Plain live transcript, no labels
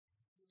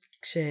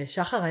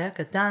כששחר היה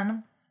קטן,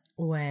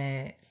 הוא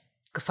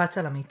קפץ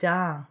על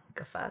המיטה,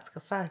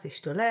 קפץ,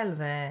 השתולל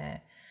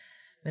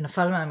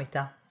ונפל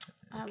מהמיטה.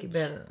 הוא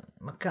קיבל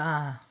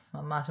מכה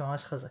ממש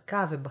ממש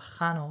חזקה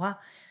ובכה נורא,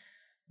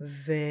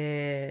 וזה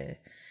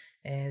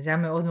היה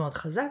מאוד מאוד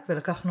חזק,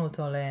 ולקחנו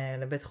אותו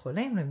לבית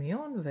חולים,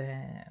 למיון,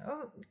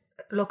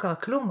 ולא קרה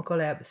כלום, הכל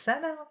היה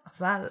בסדר,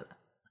 אבל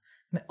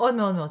מאוד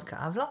מאוד מאוד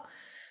כאב לו,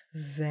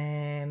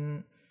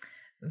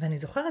 ואני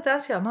זוכרת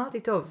אז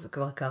שאמרתי, טוב,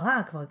 כבר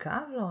קרה, כבר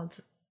כאב לו,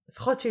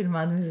 לפחות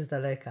שילמד מזה את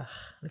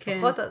הלקח. כן.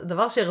 לפחות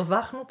הדבר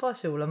שהרווחנו פה,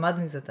 שהוא למד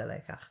מזה את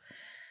הלקח.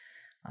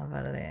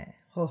 אבל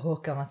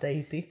כמה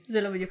טעיתי.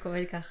 זה לא בדיוק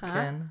עובד ככה.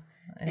 כן.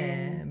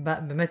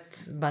 באמת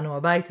באנו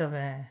הביתה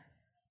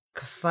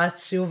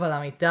וקפץ שוב על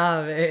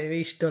המיטה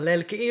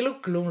והשתולל,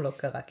 כאילו כלום לא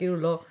קרה, כאילו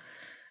לא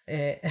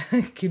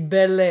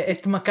קיבל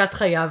את מכת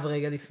חייו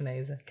רגע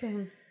לפני זה.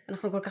 כן.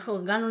 אנחנו כל כך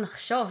הורגלנו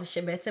לחשוב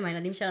שבעצם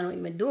הילדים שלנו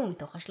ילמדו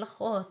מתוך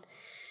השלכות,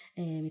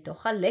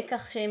 מתוך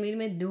הלקח שהם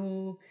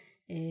ילמדו,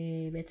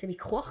 בעצם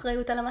ייקחו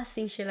אחריות על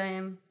המעשים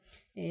שלהם,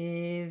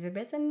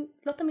 ובעצם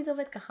לא תמיד זה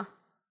עובד ככה.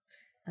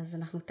 אז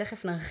אנחנו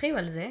תכף נרחיב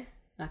על זה,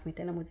 רק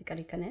ניתן למוזיקה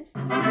להיכנס.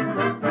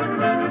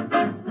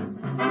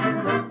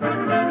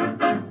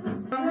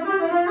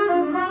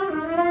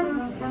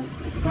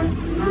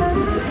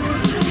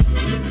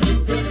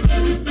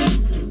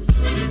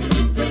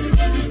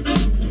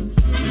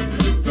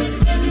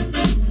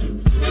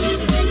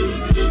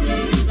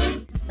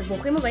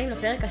 ברוכים הבאים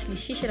לפרק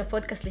השלישי של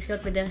הפודקאסט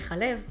לחיות בדרך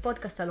הלב,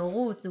 פודקאסט על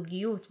הורות,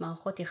 זוגיות,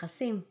 מערכות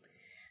יחסים.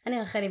 אני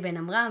ורחלי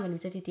בן-עמרם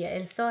ונמצאת איתי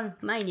יעל סול.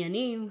 מה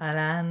העניינים?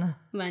 אהלן.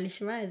 מה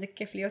נשמע? איזה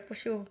כיף להיות פה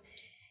שוב.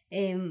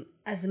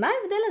 אז מה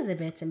ההבדל הזה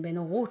בעצם בין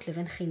הורות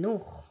לבין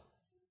חינוך?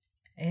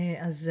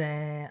 אז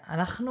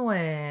אנחנו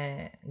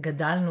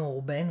גדלנו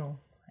רובנו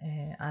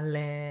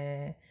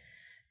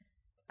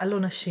על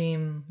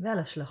עונשים ועל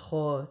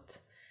השלכות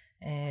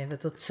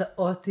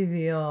ותוצאות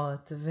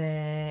טבעיות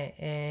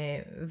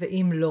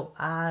ואם לא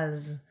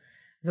אז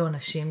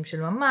ועונשים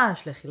של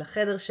ממש, לכי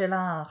לחדר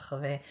שלך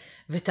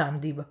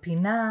ותעמדי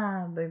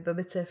בפינה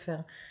בבית ספר.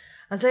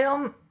 אז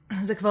היום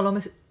זה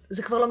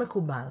כבר לא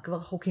מקובל, כבר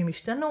החוקים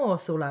השתנו,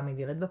 אסור להעמיד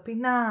ילד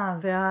בפינה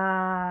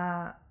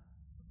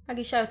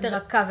הגישה יותר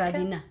רכה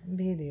ועדינה. כן,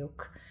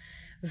 בדיוק.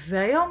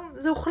 והיום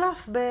זה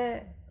הוחלף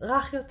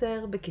ברך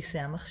יותר, בכיסא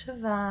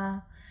המחשבה,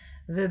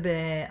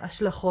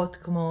 ובהשלכות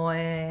כמו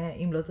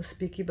אם לא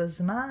תספיקי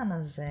בזמן,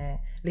 אז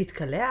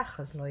להתקלח,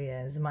 אז לא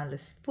יהיה זמן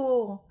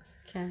לסיפור.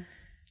 כן.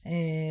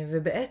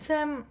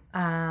 ובעצם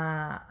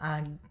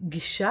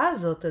הגישה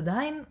הזאת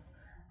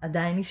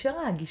עדיין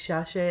נשארה,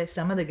 הגישה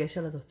ששמה דגש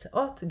על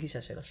התוצאות,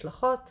 גישה של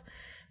השלכות,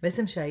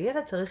 בעצם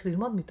שהילד צריך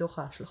ללמוד מתוך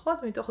ההשלכות,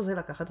 ומתוך זה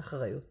לקחת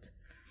אחריות.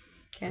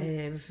 כן.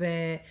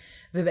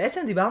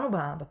 ובעצם דיברנו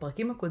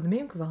בפרקים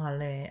הקודמים כבר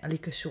על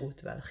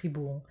היקשרות ועל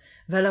החיבור,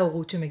 ועל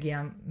ההורות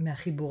שמגיעה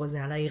מהחיבור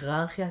הזה, על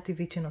ההיררכיה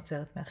הטבעית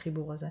שנוצרת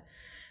מהחיבור הזה.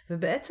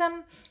 ובעצם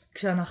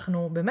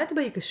כשאנחנו באמת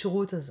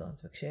בהיקשרות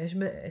הזאת, וכשיש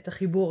את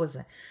החיבור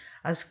הזה,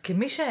 אז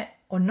כמי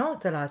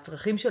שעונות על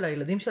הצרכים של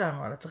הילדים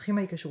שלנו, על הצרכים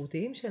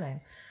ההיקשרותיים שלהם,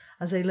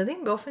 אז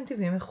הילדים באופן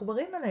טבעי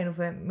מחוברים אלינו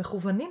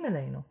ומכוונים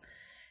אלינו.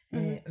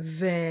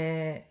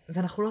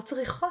 ואנחנו לא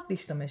צריכות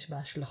להשתמש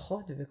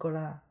בהשלכות ובכל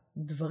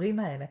הדברים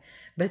האלה.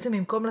 בעצם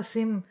במקום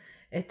לשים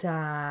את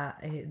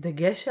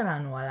הדגש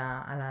שלנו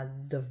על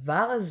הדבר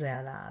הזה,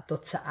 על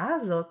התוצאה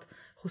הזאת,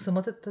 אנחנו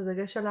שמות את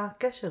הדגש על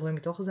הקשר,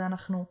 ומתוך זה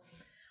אנחנו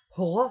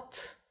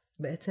הורות,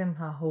 בעצם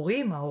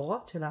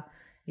ההורות של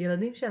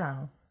הילדים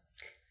שלנו.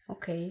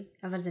 אוקיי,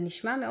 אבל זה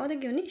נשמע מאוד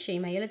הגיוני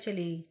שאם הילד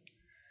שלי,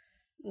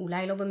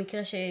 אולי לא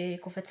במקרה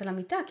שקופץ על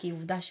המיטה, כי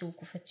עובדה שהוא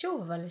קופץ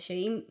שוב, אבל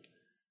שאם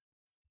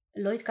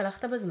לא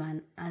התקלחת בזמן,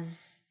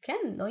 אז כן,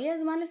 לא יהיה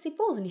זמן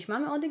לסיפור, זה נשמע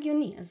מאוד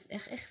הגיוני. אז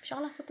איך אפשר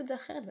לעשות את זה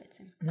אחרת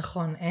בעצם?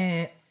 נכון,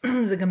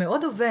 זה גם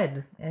מאוד עובד.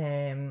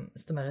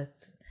 זאת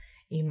אומרת,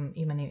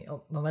 אם אני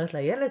אומרת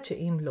לילד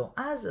שאם לא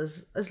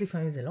אז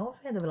לפעמים זה לא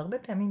עובד, אבל הרבה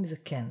פעמים זה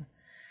כן.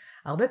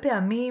 הרבה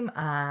פעמים,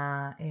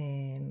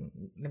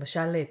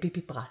 למשל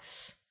פיפי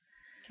פרס.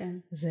 כן.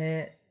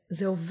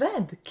 זה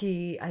עובד,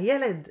 כי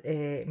הילד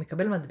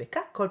מקבל מדבקה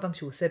כל פעם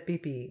שהוא עושה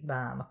פיפי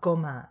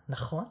במקום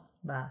הנכון,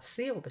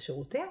 בסיר או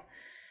בשירותים,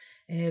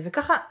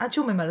 וככה עד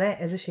שהוא ממלא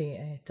איזושהי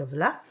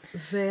טבלה,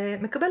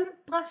 ומקבל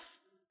פרס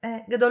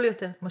גדול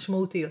יותר,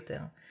 משמעותי יותר,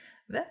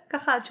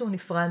 וככה עד שהוא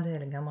נפרד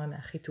לגמרי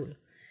מהחיתול.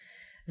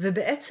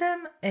 ובעצם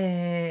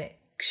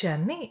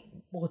כשאני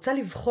רוצה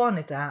לבחון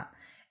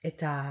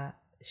את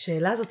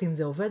השאלה הזאת אם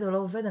זה עובד או לא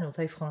עובד, אני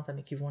רוצה לבחון אותה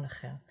מכיוון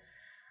אחר.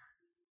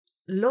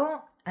 לא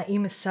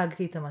האם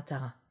השגתי את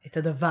המטרה, את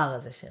הדבר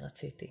הזה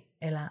שרציתי,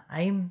 אלא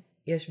האם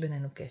יש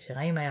בינינו קשר,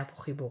 האם היה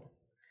פה חיבור.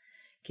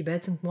 כי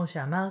בעצם כמו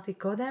שאמרתי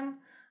קודם,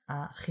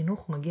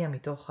 החינוך מגיע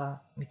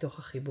מתוך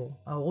החיבור.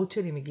 ההורות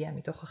שלי מגיעה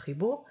מתוך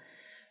החיבור,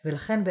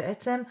 ולכן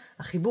בעצם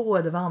החיבור הוא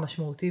הדבר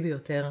המשמעותי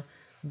ביותר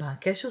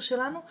בקשר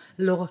שלנו,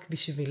 לא רק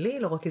בשבילי,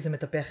 לא רק כי זה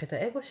מטפח את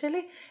האגו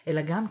שלי,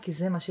 אלא גם כי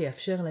זה מה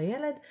שיאפשר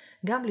לילד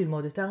גם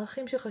ללמוד את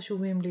הערכים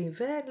שחשובים לי,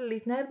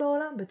 ולהתנהל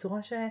בעולם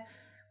בצורה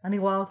שאני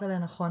רואה אותה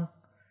לנכון.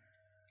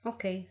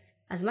 אוקיי,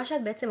 אז מה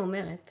שאת בעצם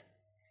אומרת,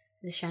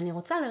 זה שאני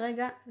רוצה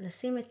לרגע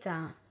לשים את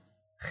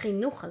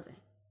החינוך הזה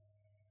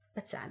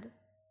בצד,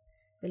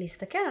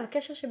 ולהסתכל על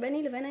הקשר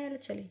שביני לבין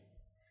הילד שלי.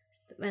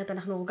 זאת אומרת,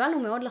 אנחנו הורגלנו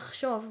מאוד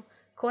לחשוב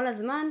כל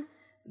הזמן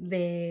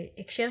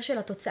בהקשר של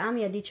התוצאה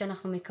המיידית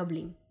שאנחנו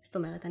מקבלים. זאת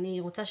אומרת, אני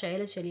רוצה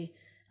שהילד שלי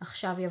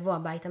עכשיו יבוא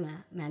הביתה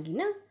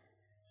מהגינה,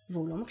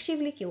 והוא לא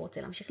מקשיב לי כי הוא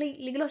רוצה להמשיך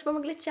לגלוש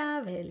במגלצ'ה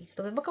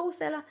ולהסתובב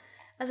בקרוסלה.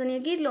 אז אני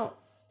אגיד לו,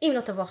 אם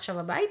לא תבוא עכשיו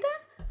הביתה,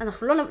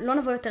 אנחנו לא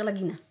נבוא יותר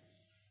לגינה.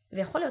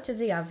 ויכול להיות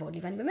שזה יעבוד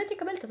לי, ואני באמת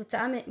אקבל את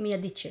התוצאה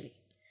המיידית שלי.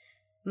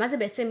 מה זה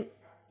בעצם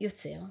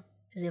יוצר?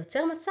 זה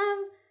יוצר מצב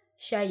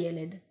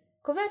שהילד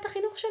קובע את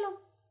החינוך שלו.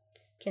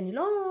 כי אני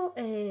לא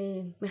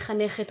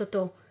מחנכת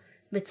אותו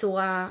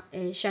בצורה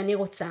שאני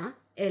רוצה,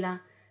 אלא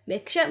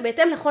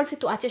בהתאם לכל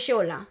סיטואציה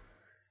שעולה.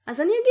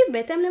 אז אני אגיב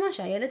בהתאם למה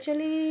שהילד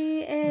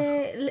שלי,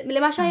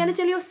 למה שהילד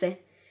שלי עושה.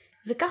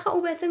 וככה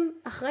הוא בעצם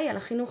אחראי על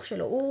החינוך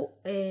שלו. הוא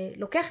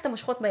לוקח את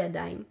המושכות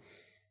בידיים,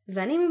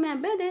 ואני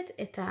מאבדת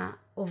את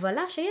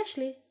ההובלה שיש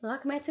לי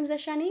רק בעצם זה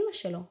שאני אימא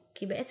שלו.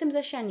 כי בעצם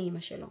זה שאני אימא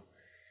שלו.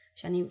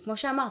 שאני, כמו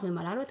שאמרת,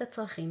 ממלא לו את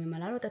הצרכים,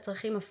 ממלא לו את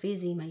הצרכים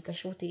הפיזיים,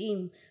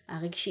 ההיקשרותיים,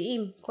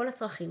 הרגשיים, כל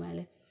הצרכים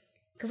האלה.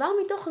 כבר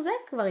מתוך זה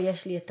כבר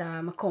יש לי את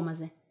המקום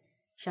הזה.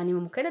 שאני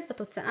ממוקדת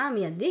בתוצאה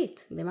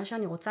המיידית, במה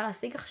שאני רוצה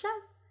להשיג עכשיו,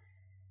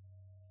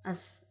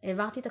 אז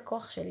העברתי את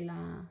הכוח שלי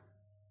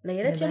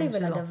לילד שלי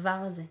ולדבר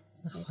הזה.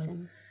 נכון,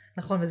 בעצם.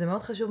 נכון, וזה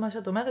מאוד חשוב מה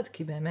שאת אומרת,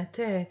 כי באמת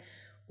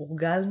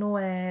הורגלנו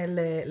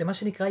למה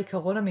שנקרא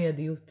עיקרון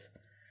המיידיות.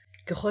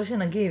 ככל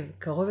שנגיב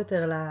קרוב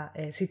יותר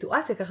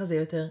לסיטואציה, ככה זה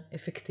יותר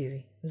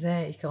אפקטיבי. זה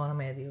עיקרון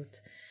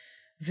המיידיות.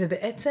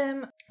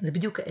 ובעצם זה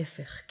בדיוק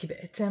ההפך, כי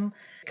בעצם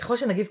ככל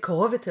שנגיב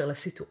קרוב יותר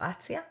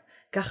לסיטואציה,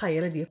 ככה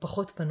הילד יהיה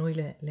פחות פנוי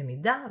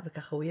ללמידה,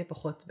 וככה הוא יהיה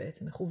פחות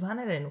בעצם מכוון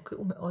אלינו, כי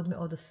הוא מאוד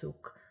מאוד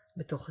עסוק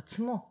בתוך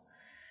עצמו.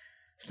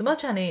 זאת אומרת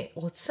שאני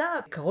רוצה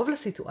קרוב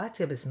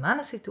לסיטואציה, בזמן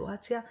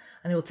הסיטואציה,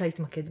 אני רוצה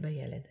להתמקד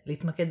בילד,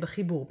 להתמקד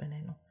בחיבור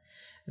בינינו.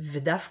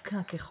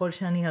 ודווקא ככל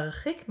שאני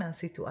ארחיק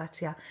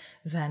מהסיטואציה,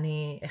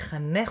 ואני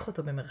אחנך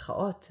אותו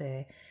במרכאות,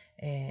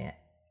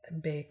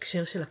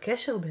 בהקשר של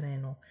הקשר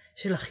בינינו,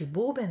 של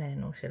החיבור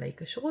בינינו, של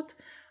ההיקשרות,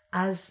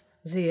 אז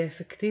זה יהיה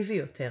אפקטיבי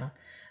יותר.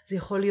 זה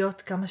יכול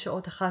להיות כמה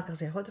שעות אחר כך,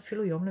 זה יכול להיות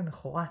אפילו יום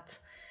למחרת.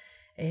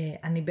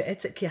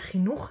 כי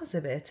החינוך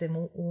הזה בעצם,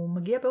 הוא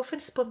מגיע באופן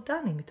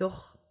ספונטני,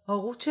 מתוך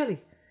ההורות שלי.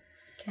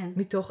 כן.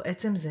 מתוך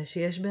עצם זה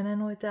שיש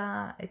בינינו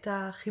את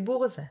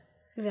החיבור הזה.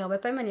 והרבה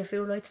פעמים אני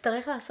אפילו לא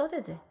אצטרך לעשות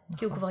את זה, נכון.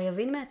 כי הוא כבר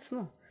יבין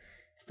מעצמו.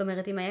 זאת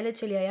אומרת, אם הילד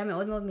שלי היה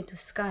מאוד מאוד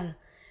מתוסכל,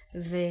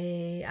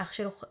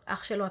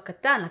 ואח שלו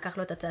הקטן לקח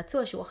לו את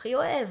הצעצוע שהוא הכי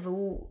אוהב,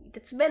 והוא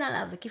התעצבן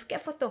עליו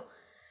וכפכף אותו,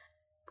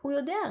 הוא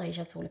יודע הרי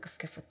שאסור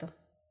לכפכף אותו.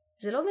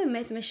 זה לא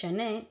באמת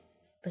משנה,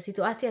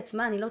 בסיטואציה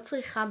עצמה אני לא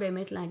צריכה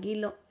באמת להגיד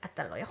לו,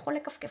 אתה לא יכול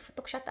לכפכף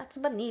אותו כשאתה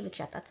עצבני,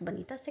 וכשאתה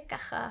עצבני תעשה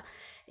ככה.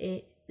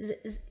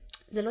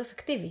 זה לא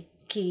אפקטיבי,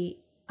 כי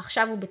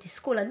עכשיו הוא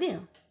בתסכול אדיר.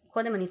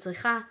 קודם אני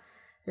צריכה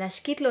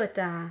להשקיט לו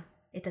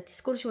את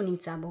התסכול שהוא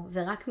נמצא בו,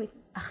 ורק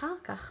אחר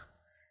כך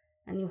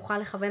אני אוכל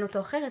לכוון אותו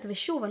אחרת,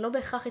 ושוב, אני לא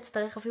בהכרח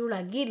אצטרך אפילו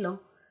להגיד לו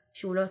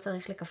שהוא לא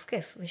צריך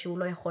לכפכף, ושהוא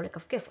לא יכול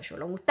לכפכף, או שהוא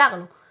לא מותר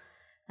לו.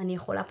 אני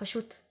יכולה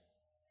פשוט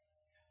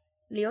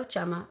להיות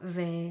שמה,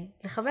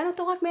 ולכוון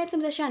אותו רק בעצם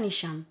זה שאני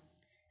שם.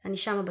 אני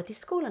שמה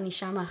בתסכול, אני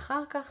שמה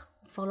אחר כך,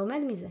 הוא כבר לומד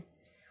מזה.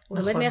 הוא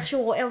לומד מאיך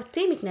שהוא רואה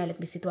אותי מתנהלת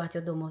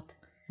בסיטואציות דומות.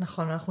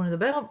 נכון, אנחנו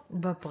נדבר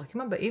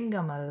בפרקים הבאים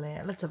גם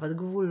על הצבת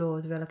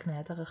גבולות ועל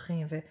הקניית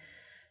ערכים,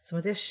 זאת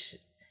אומרת,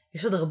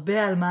 יש עוד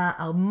הרבה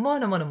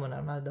המון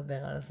על מה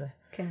לדבר על זה.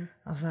 כן.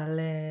 אבל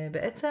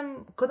בעצם,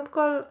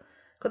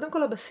 קודם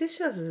כל הבסיס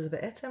של זה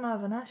בעצם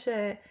ההבנה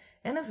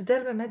שאין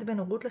הבדל באמת בין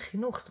הורות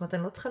לחינוך, זאת אומרת,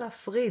 אני לא צריכה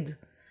להפריד.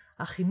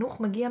 החינוך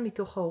מגיע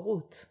מתוך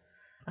ההורות.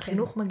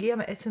 החינוך מגיע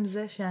מעצם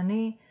זה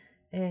שאני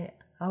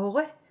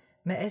ההורה,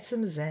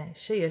 מעצם זה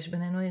שיש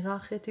בינינו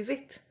היררכיה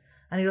טבעית.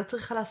 אני לא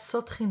צריכה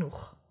לעשות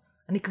חינוך.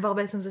 אני כבר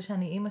בעצם זה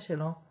שאני אימא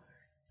שלו,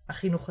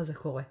 החינוך הזה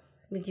קורה.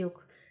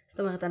 בדיוק. זאת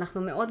אומרת,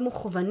 אנחנו מאוד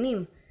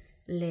מוכוונים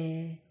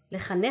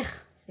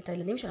לחנך את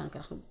הילדים שלנו, כי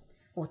אנחנו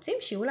רוצים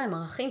שיהיו להם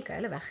ערכים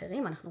כאלה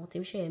ואחרים, אנחנו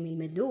רוצים שהם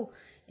ילמדו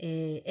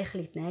איך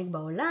להתנהג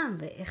בעולם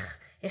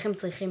ואיך הם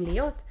צריכים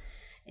להיות,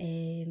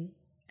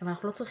 אבל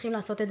אנחנו לא צריכים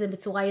לעשות את זה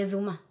בצורה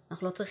יזומה,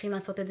 אנחנו לא צריכים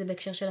לעשות את זה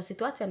בהקשר של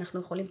הסיטואציה, אנחנו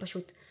יכולים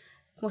פשוט,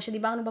 כמו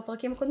שדיברנו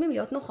בפרקים הקודמים,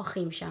 להיות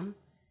נוכחים שם,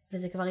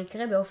 וזה כבר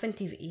יקרה באופן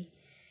טבעי.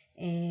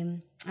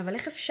 אבל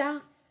איך אפשר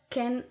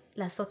כן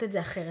לעשות את זה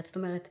אחרת? זאת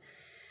אומרת,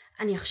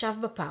 אני עכשיו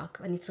בפארק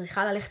ואני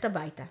צריכה ללכת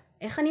הביתה.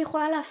 איך אני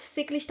יכולה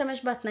להפסיק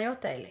להשתמש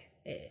בהתניות האלה?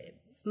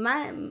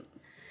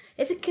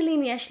 איזה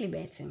כלים יש לי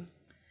בעצם?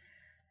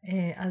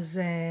 אז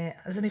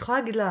אני יכולה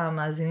להגיד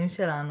למאזינים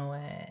שלנו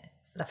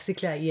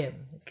להפסיק לאיים,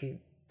 כי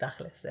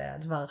תכלס זה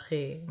הדבר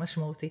הכי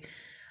משמעותי.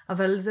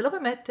 אבל זה לא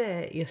באמת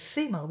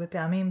ישים הרבה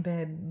פעמים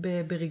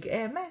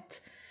ברגעי אמת.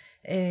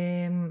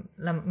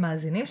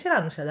 למאזינים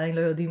שלנו שעדיין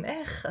לא יודעים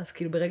איך, אז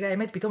כאילו ברגע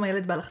האמת פתאום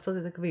הילד בא לחצות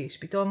את הכביש,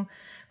 פתאום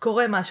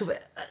קורה משהו,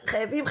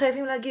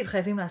 חייבים להגיב,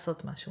 חייבים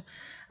לעשות משהו.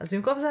 אז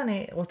במקום זה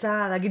אני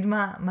רוצה להגיד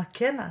מה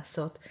כן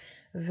לעשות,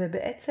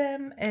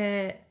 ובעצם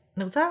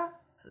אני רוצה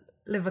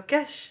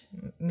לבקש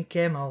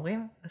מכם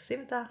ההורים,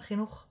 לשים את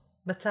החינוך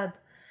בצד.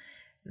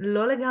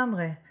 לא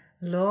לגמרי,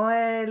 לא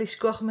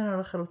לשכוח ממנו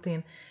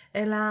לחלוטין,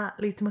 אלא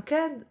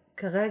להתמקד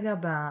כרגע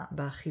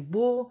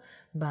בחיבור,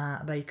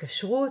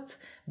 בהיקשרות,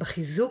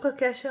 בחיזוק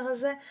הקשר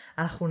הזה.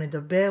 אנחנו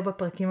נדבר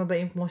בפרקים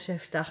הבאים כמו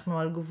שהבטחנו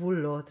על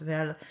גבולות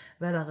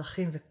ועל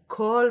ערכים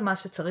וכל מה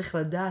שצריך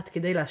לדעת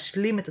כדי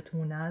להשלים את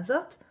התמונה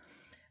הזאת.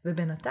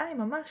 ובינתיים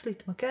ממש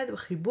להתמקד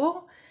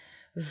בחיבור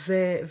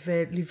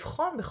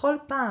ולבחון בכל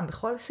פעם,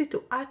 בכל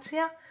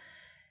סיטואציה,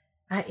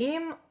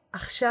 האם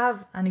עכשיו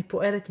אני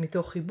פועלת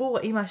מתוך חיבור,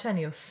 האם מה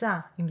שאני עושה,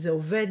 אם זה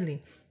עובד לי,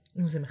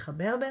 אם זה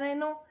מחבר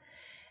בינינו,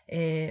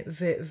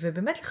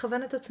 ובאמת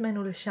לכוון את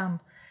עצמנו לשם,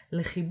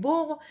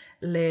 לחיבור,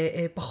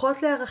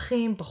 פחות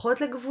לערכים,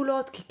 פחות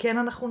לגבולות, כי כן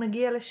אנחנו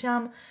נגיע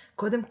לשם.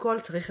 קודם כל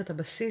צריך את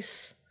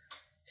הבסיס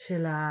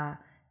של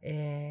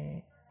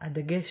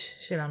הדגש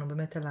שלנו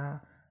באמת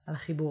על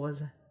החיבור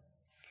הזה.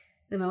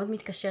 זה מאוד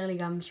מתקשר לי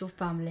גם שוב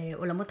פעם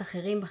לעולמות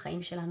אחרים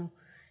בחיים שלנו,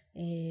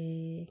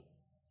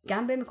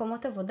 גם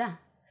במקומות עבודה.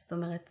 זאת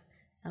אומרת,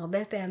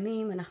 הרבה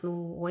פעמים אנחנו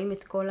רואים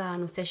את כל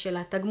הנושא של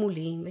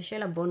התגמולים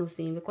ושל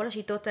הבונוסים וכל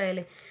השיטות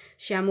האלה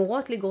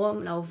שאמורות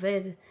לגרום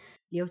לעובד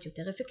להיות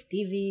יותר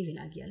אפקטיבי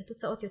ולהגיע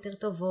לתוצאות יותר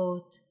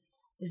טובות.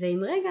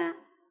 ואם רגע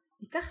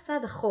ניקח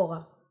צעד אחורה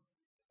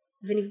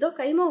ונבדוק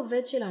האם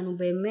העובד שלנו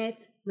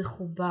באמת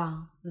מחובר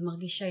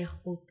ומרגיש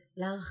שייכות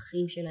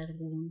לערכים של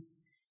הארגון,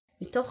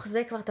 מתוך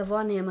זה כבר תבוא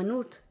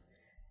הנאמנות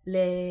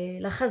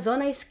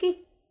לחזון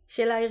העסקי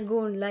של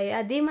הארגון,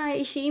 ליעדים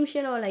האישיים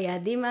שלו,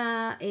 ליעדים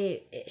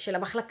של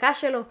המחלקה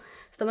שלו.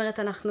 זאת אומרת,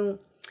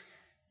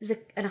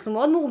 אנחנו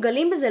מאוד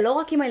מורגלים בזה, לא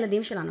רק עם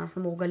הילדים שלנו,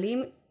 אנחנו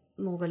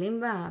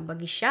מורגלים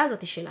בגישה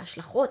הזאת של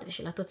ההשלכות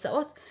ושל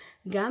התוצאות,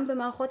 גם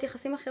במערכות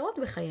יחסים אחרות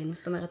בחיינו.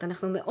 זאת אומרת,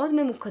 אנחנו מאוד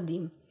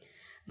ממוקדים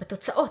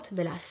בתוצאות,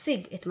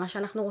 בלהשיג את מה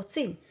שאנחנו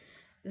רוצים.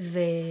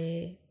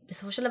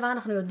 ובסופו של דבר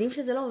אנחנו יודעים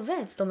שזה לא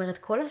עובד. זאת אומרת,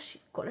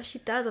 כל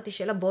השיטה הזאת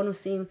של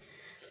הבונוסים,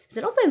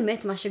 זה לא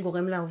באמת מה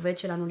שגורם לעובד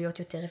שלנו להיות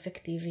יותר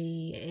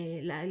אפקטיבי,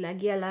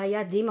 להגיע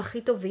ליעדים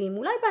הכי טובים.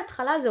 אולי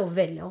בהתחלה זה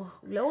עובד,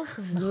 לאורך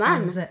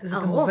זמן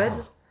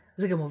ארוך.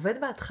 זה גם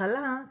עובד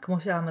בהתחלה,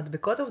 כמו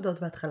שהמדבקות עובדות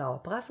בהתחלה, או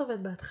הפרס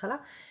עובד בהתחלה,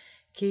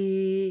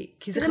 כי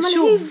זה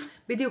חשוב. מלהיב.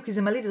 בדיוק, כי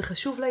זה מלהיב, זה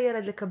חשוב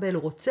לילד לקבל,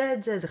 הוא רוצה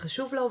את זה, זה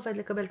חשוב לעובד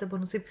לקבל את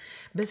הבונוסים.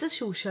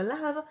 באיזשהו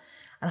שלב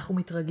אנחנו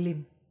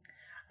מתרגלים.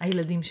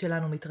 הילדים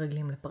שלנו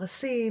מתרגלים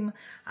לפרסים,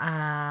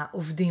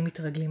 העובדים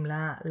מתרגלים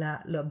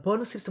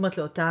לבונוסים, זאת אומרת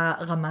לאותה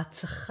רמת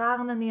שכר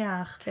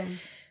נניח. כן.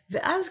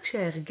 ואז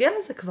כשההרגל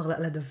הזה כבר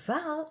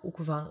לדבר, הוא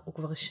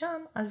כבר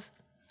שם, אז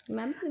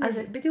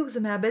בדיוק זה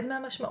מאבד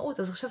מהמשמעות.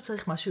 אז עכשיו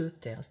צריך משהו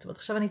יותר. זאת אומרת,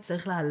 עכשיו אני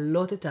צריך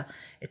להעלות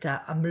את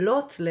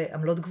העמלות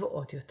לעמלות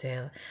גבוהות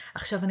יותר.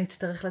 עכשיו אני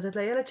אצטרך לתת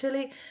לילד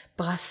שלי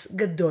פרס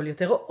גדול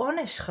יותר, או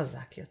עונש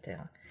חזק יותר.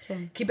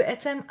 כן. כי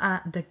בעצם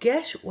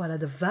הדגש הוא על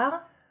הדבר,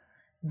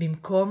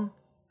 במקום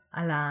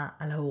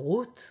על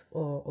ההורות,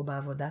 או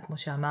בעבודה, כמו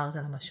שאמרת,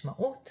 על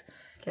המשמעות.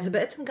 כן. זה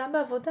בעצם גם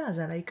בעבודה,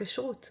 זה על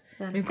ההיקשרות.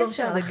 במקום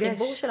שהדגש על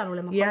החיבור שלנו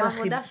למקום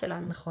העבודה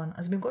שלנו. נכון,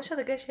 אז במקום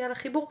שהדגש יהיה על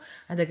החיבור,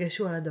 הדגש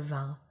הוא על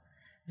הדבר.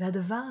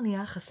 והדבר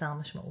נהיה חסר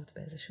משמעות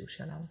באיזשהו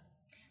שלב.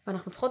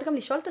 ואנחנו צריכות גם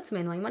לשאול את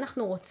עצמנו, האם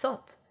אנחנו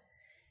רוצות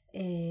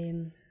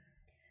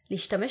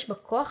להשתמש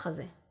בכוח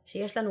הזה,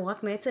 שיש לנו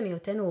רק מעצם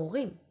היותנו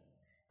הורים.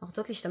 אנחנו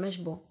רוצות להשתמש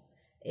בו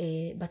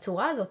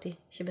בצורה הזאת,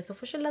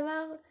 שבסופו של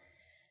דבר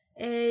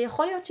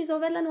יכול להיות שזה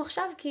עובד לנו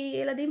עכשיו, כי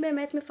ילדים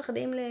באמת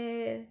מפחדים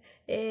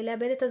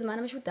לאבד את הזמן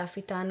המשותף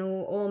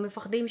איתנו, או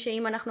מפחדים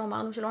שאם אנחנו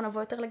אמרנו שלא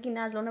נבוא יותר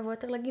לגינה, אז לא נבוא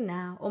יותר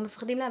לגינה, או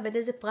מפחדים לאבד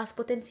איזה פרס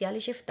פוטנציאלי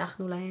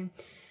שהבטחנו להם.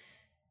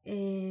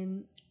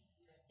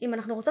 אם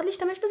אנחנו רוצות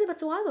להשתמש בזה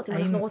בצורה הזאת, אם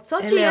אנחנו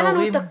רוצות שיהיה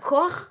לנו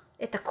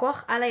את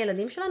הכוח על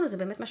הילדים שלנו, זה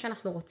באמת מה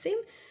שאנחנו רוצים,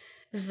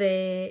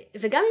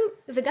 וגם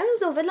אם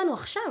זה עובד לנו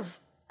עכשיו,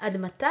 עד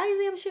מתי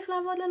זה ימשיך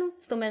לעבוד לנו?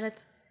 זאת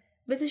אומרת,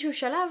 באיזשהו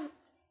שלב,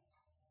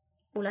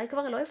 אולי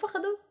כבר לא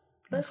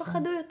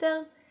יפחדו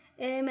יותר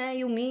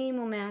מהאיומים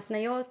או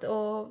מההתניות,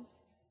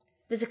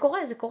 וזה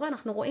קורה,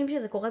 אנחנו רואים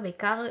שזה קורה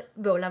בעיקר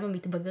בעולם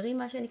המתבגרים,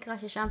 מה שנקרא,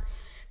 ששם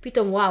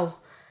פתאום וואו,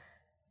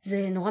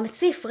 זה נורא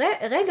מציף,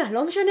 רגע,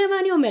 לא משנה מה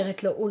אני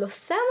אומרת לו, הוא לא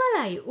שם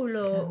עליי,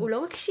 הוא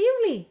לא מקשיב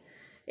לי.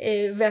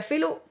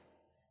 ואפילו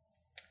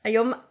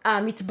היום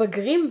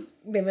המתבגרים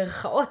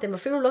במרכאות, הם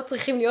אפילו לא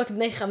צריכים להיות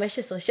בני 15-16,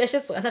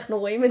 אנחנו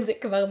רואים את זה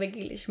כבר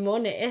בגיל 8-10,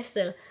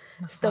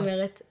 זאת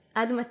אומרת,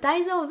 עד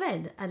מתי זה עובד?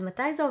 עד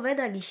מתי זה עובד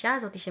הגישה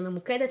הזאת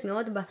שממוקדת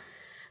מאוד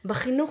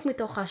בחינוך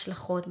מתוך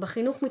ההשלכות,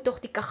 בחינוך מתוך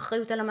תיקח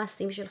אחריות על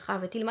המעשים שלך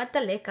ותלמד את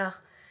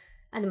הלקח.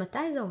 עד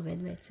מתי זה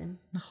עובד בעצם?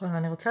 נכון,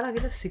 ואני רוצה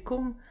להגיד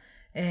לסיכום,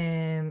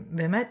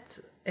 באמת,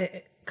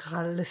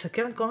 ככה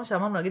לסכם את כל מה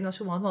שאמרנו, להגיד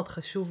משהו מאוד מאוד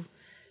חשוב,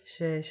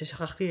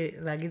 ששכחתי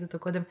להגיד אותו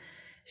קודם,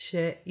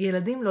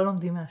 שילדים לא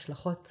לומדים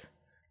מההשלכות,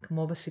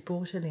 כמו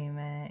בסיפור שלי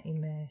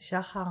עם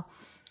שחר.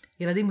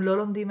 ילדים לא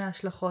לומדים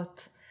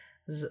מההשלכות,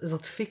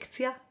 זאת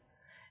פיקציה.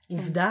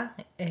 עובדה,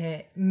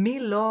 מי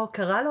לא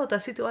קרה לו אותה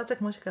סיטואציה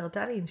כמו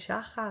שקרתה לי עם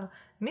שחר?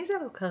 מי זה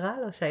לא קרה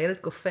לו שהילד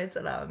קופץ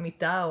על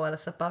המיטה או על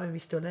הספה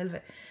ומשתולל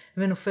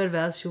ונופל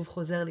ואז שוב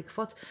חוזר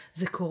לקפוץ?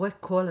 זה קורה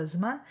כל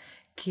הזמן,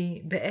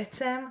 כי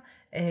בעצם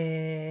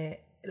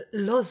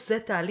לא זה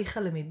תהליך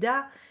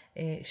הלמידה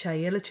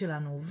שהילד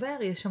שלנו עובר.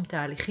 יש שם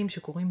תהליכים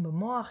שקורים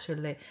במוח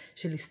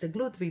של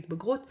הסתגלות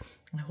והתבגרות.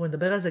 אנחנו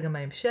נדבר על זה גם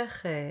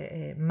בהמשך,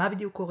 מה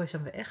בדיוק קורה שם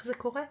ואיך זה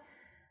קורה.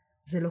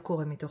 זה לא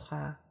קורה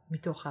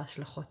מתוך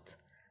ההשלכות.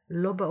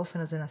 לא באופן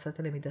הזה נעשית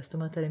הלמידה. זאת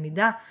אומרת,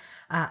 הלמידה,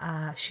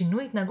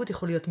 השינוי התנהגות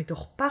יכול להיות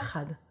מתוך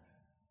פחד,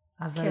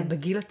 אבל כן.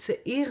 בגיל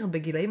הצעיר,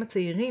 בגילאים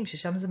הצעירים,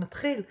 ששם זה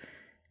מתחיל,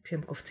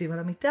 כשהם קופצים על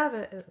המיטה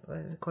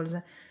וכל זה,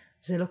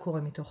 זה לא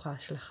קורה מתוך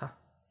ההשלכה.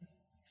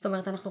 זאת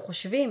אומרת, אנחנו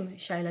חושבים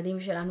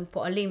שהילדים שלנו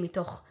פועלים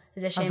מתוך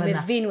זה שהם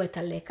הבינו את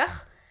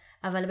הלקח,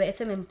 אבל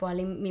בעצם הם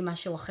פועלים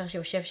ממשהו אחר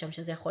שיושב שם,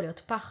 שזה יכול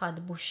להיות פחד,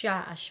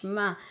 בושה,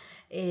 אשמה,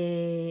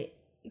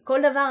 כל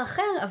דבר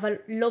אחר, אבל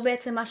לא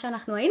בעצם מה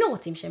שאנחנו היינו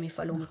רוצים שהם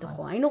יפעלו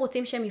מתוכו. היינו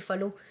רוצים שהם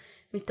יפעלו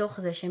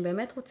מתוך זה שהם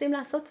באמת רוצים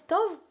לעשות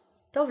טוב.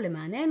 טוב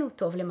למעננו,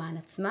 טוב למען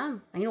עצמם.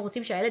 היינו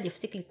רוצים שהילד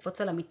יפסיק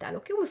לקפוץ על המיטה, לא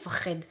כי הוא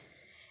מפחד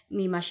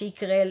ממה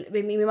שיקרה,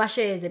 ממה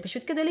שזה,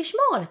 פשוט כדי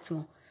לשמור על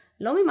עצמו.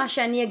 לא ממה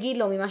שאני אגיד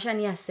לו, ממה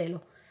שאני אעשה לו.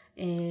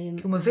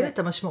 כי הוא מבין את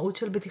המשמעות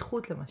של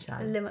בטיחות למשל.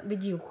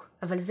 בדיוק.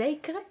 אבל זה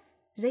יקרה.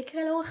 זה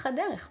יקרה לאורך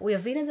הדרך. הוא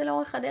יבין את זה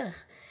לאורך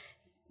הדרך.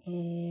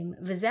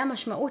 וזה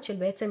המשמעות של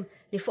בעצם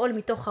לפעול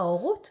מתוך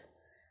ההורות,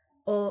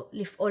 או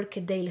לפעול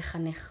כדי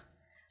לחנך.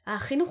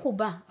 החינוך הוא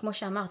בא, כמו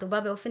שאמרת, הוא בא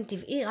באופן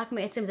טבעי, רק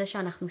מעצם זה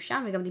שאנחנו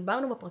שם, וגם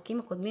דיברנו בפרקים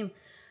הקודמים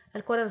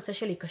על כל הנושא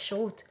של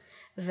היקשרות,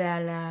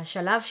 ועל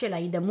השלב של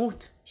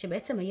ההידמות,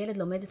 שבעצם הילד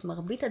לומד את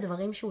מרבית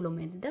הדברים שהוא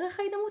לומד, דרך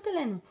ההידמות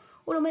אלינו.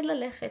 הוא לומד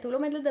ללכת, הוא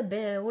לומד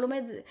לדבר, הוא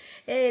לומד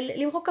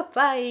למחוא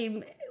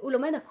כפיים, הוא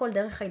לומד הכל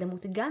דרך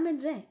ההידמות. גם את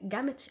זה,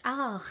 גם את שאר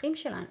הערכים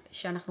שלנו,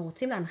 שאנחנו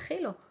רוצים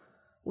להנחיל לו,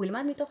 הוא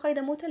ילמד מתוך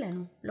ההידמות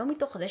אלינו, לא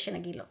מתוך זה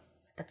שנגיד לו,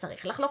 אתה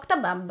צריך לחלוק את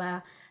הבמבה,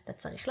 אתה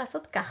צריך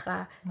לעשות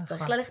ככה,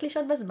 צריך ללכת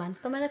לישון בזמן,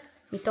 זאת אומרת,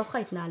 מתוך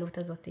ההתנהלות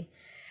הזאת.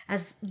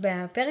 אז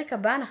בפרק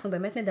הבא אנחנו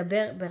באמת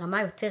נדבר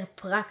ברמה יותר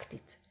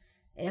פרקטית,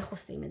 איך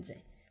עושים את זה.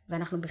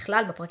 ואנחנו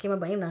בכלל בפרקים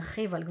הבאים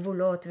נרחיב על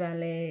גבולות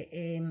ועל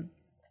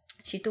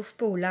שיתוף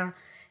פעולה,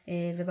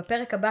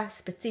 ובפרק הבא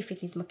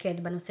ספציפית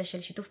נתמקד בנושא של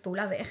שיתוף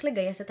פעולה, ואיך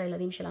לגייס את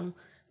הילדים שלנו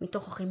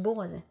מתוך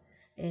החיבור הזה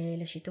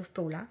לשיתוף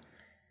פעולה.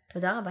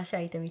 תודה רבה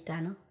שהייתם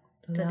איתנו.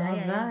 תודה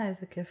רבה,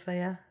 איזה כיף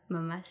היה.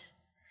 ממש.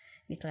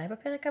 נתראה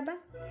בפרק הבא.